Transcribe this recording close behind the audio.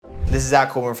This is Zach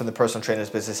Coleman from the Personal Trainers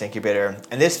Business Incubator,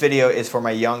 and this video is for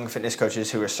my young fitness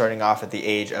coaches who are starting off at the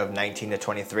age of 19 to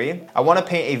 23. I want to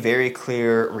paint a very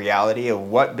clear reality of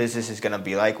what business is going to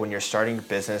be like when you're starting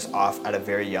business off at a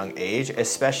very young age,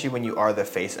 especially when you are the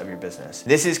face of your business.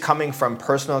 This is coming from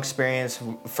personal experience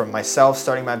from myself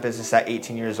starting my business at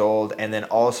 18 years old, and then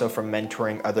also from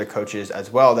mentoring other coaches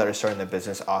as well that are starting their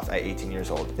business off at 18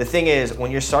 years old. The thing is,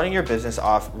 when you're starting your business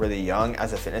off really young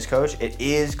as a fitness coach, it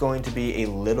is going to be a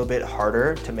little bit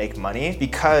harder to make money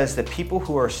because the people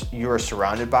who you are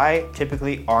surrounded by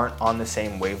typically aren't on the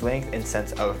same wavelength in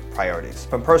sense of priorities.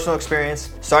 From personal experience,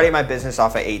 starting my business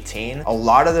off at 18, a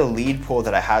lot of the lead pool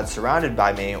that I had surrounded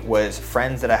by me was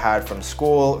friends that I had from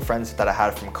school, friends that I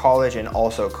had from college, and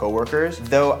also coworkers.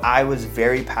 Though I was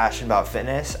very passionate about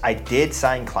fitness, I did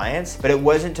sign clients, but it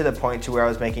wasn't to the point to where I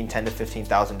was making $10,000 to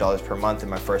 $15,000 per month in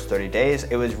my first 30 days.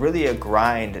 It was really a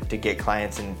grind to get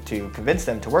clients and to convince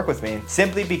them to work with me,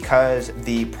 simply because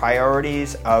the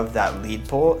priorities of that lead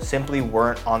pool simply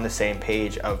weren't on the same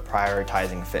page of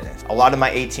prioritizing fitness. A lot of my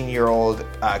 18-year-old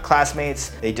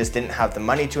classmates, they just didn't have the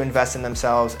money to invest in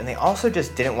themselves, and they also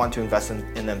just didn't want to invest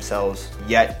in themselves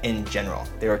yet in general.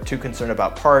 They were too concerned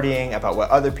about partying, about what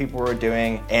other people were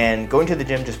doing, and going to the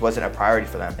gym just wasn't a priority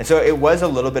for them. And so it was a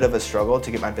little bit of a struggle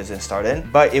to get my business started,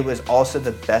 but it was also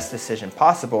the best decision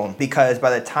possible because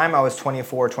by the time I was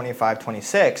 24, 25,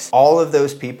 26, all of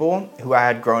those people who I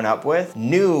had grown up with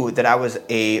knew that I was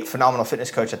a phenomenal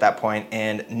fitness coach at that point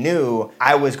and knew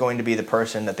I was going to be the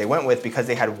person that they went with because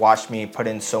they had watched me put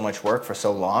in so much work for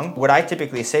so long. What I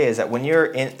typically say is that when you're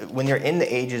in the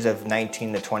ages of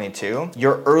 19 to 22,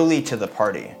 you're early to the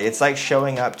party. It's like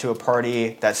showing up to a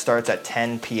party that starts at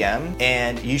 10 p.m.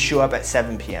 and you show up at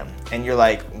 7 p.m. and you're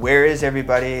like, where is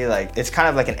everybody? Like, it's kind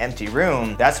of like an empty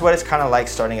room. That's what it's kind of like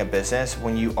starting a business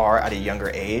when you are at a younger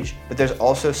age. But there's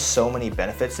also so many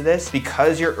benefits to this.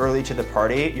 Because you're early to the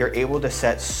party, you're able to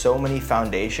set so many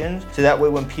foundations so that way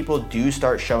when people do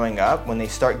start showing up, when they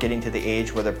start getting to the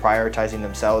age where they're prioritizing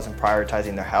themselves and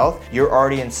prioritizing their health, you're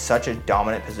already in such a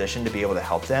dominant position to be able to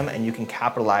help them, and you can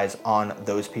capitalize on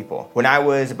those people. When I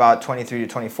was about 23 to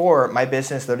 24, my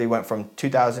business literally went from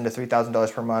 $2,000 to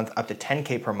 $3,000 per month up to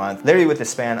 $10K per month, literally with the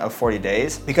span of 40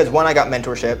 days. Because one, I got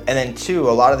mentorship, and then two,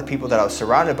 a lot of the people that I was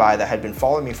surrounded by that had been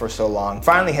following me for so long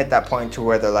finally hit that point to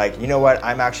where they're like, you know what,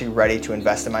 I'm actually ready to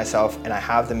invest in myself and I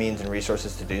have the means and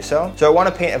resources to do so. So I want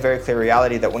to paint a very clear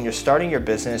reality that when you're starting your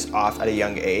business off at a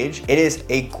young age, it is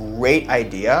a great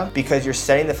idea because you're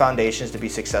setting the foundations to be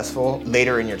successful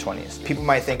later in your 20s. People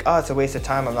might think, oh, it's a waste of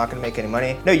time, I'm not going to make any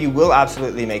money. No, you will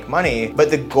absolutely make money, but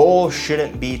the goal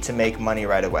shouldn't be to make money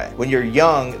right away. When you're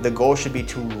young, the goal should be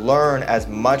to learn as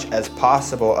much as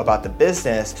possible about the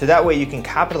business so that way you can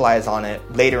capitalize on it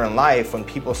later in life when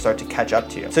people start to catch up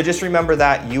to you. So just remember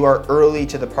that you are early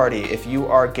to the party. If you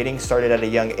are getting started at a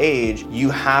young age, you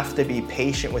have to be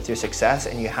patient with your success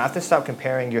and you have to stop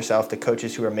comparing yourself to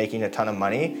coaches who are making a ton of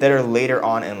money that are later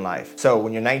on in life. So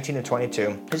when you're 19 to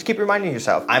 22, just keep reminding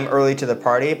yourself, I'm early to the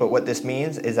party, but what this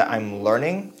means is that I'm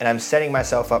learning and I'm setting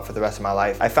myself up for the rest of my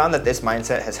life. I found that this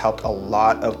mindset has helped a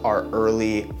lot of our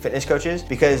early fitness coaches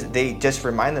because they just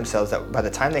remind themselves that by the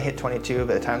time they hit 22,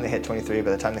 by the time they hit 23,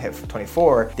 by the time they hit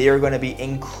 24, they are going to be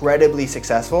incredibly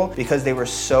successful because they were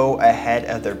so ahead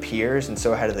of their peers and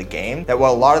so ahead of the game that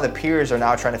while a lot of the peers are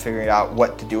now trying to figure out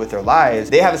what to do with their lives,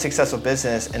 they have a successful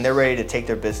business and they're ready to take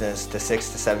their business to 6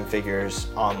 to 7 figures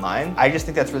online. I just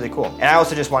think that's really cool. And I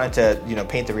also just wanted to,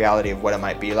 paint the reality of what it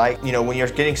might be like. When you're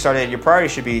getting started, your priority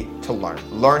should be to learn.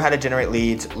 Learn how to generate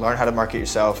leads, learn how to market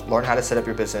yourself, learn how to set up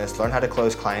your business, learn how to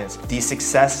close clients. The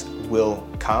success will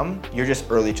come. You're just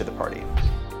early to the party.